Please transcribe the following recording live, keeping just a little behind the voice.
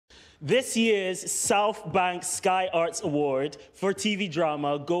This year's South Bank Sky Arts Award for TV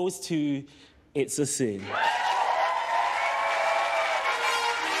drama goes to It's a Sin.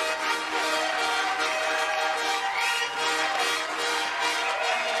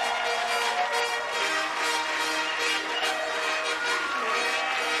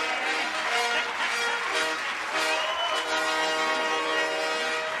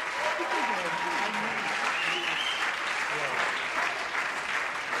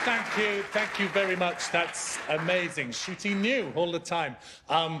 Thank you very much. That's amazing. Shooty knew all the time.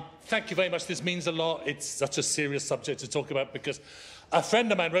 Thank you very much. This means a lot. It's such a serious subject to talk about because a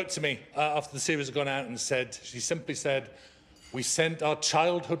friend of mine wrote to me after the series had gone out and said, she simply said, we sent our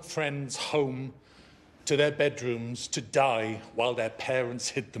childhood friends home to their bedrooms to die while their parents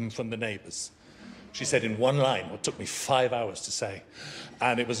hid them from the neighbours. She said in one line, what took me 5 hours to say.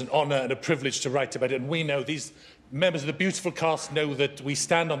 And it was an honour and a privilege to write about it. And we know these members of the beautiful cast know that we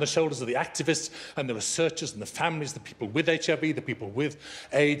stand on the shoulders of the activists and the researchers and the families, the people with HIV, the people with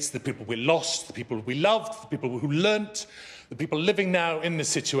AIDS, the people we lost, the people we loved, the people who learnt, the people living now in this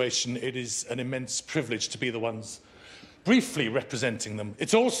situation. It is an immense privilege to be the ones briefly representing them.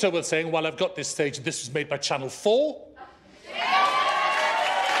 It's also worth saying, while I've got this stage, this was made by Channel 4.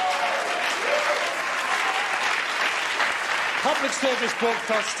 Public service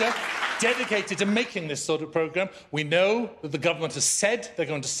broadcaster dedicated to making this sort of programme. We know that the government has said they're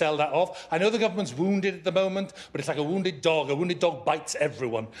going to sell that off. I know the government's wounded at the moment, but it's like a wounded dog. A wounded dog bites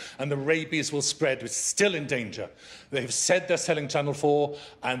everyone, and the rabies will spread. It's still in danger. They have said they're selling Channel 4,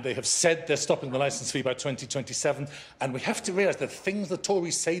 and they have said they're stopping the licence fee by 2027, and we have to realise that things the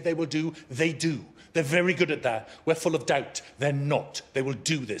Tories say they will do, they do. They're very good at that. We're full of doubt. They're not. They will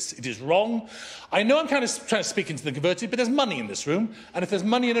do this. It is wrong. I know I'm kind of trying to speak into the converted, but there's money in this room. And if there's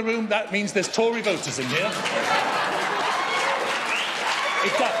money in a room, that means there's Tory voters in here.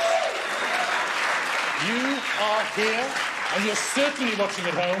 It does. You are here, and you're certainly watching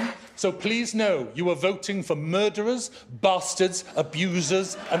at home, so please know you are voting for murderers, bastards,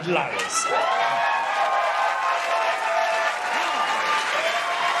 abusers, and liars.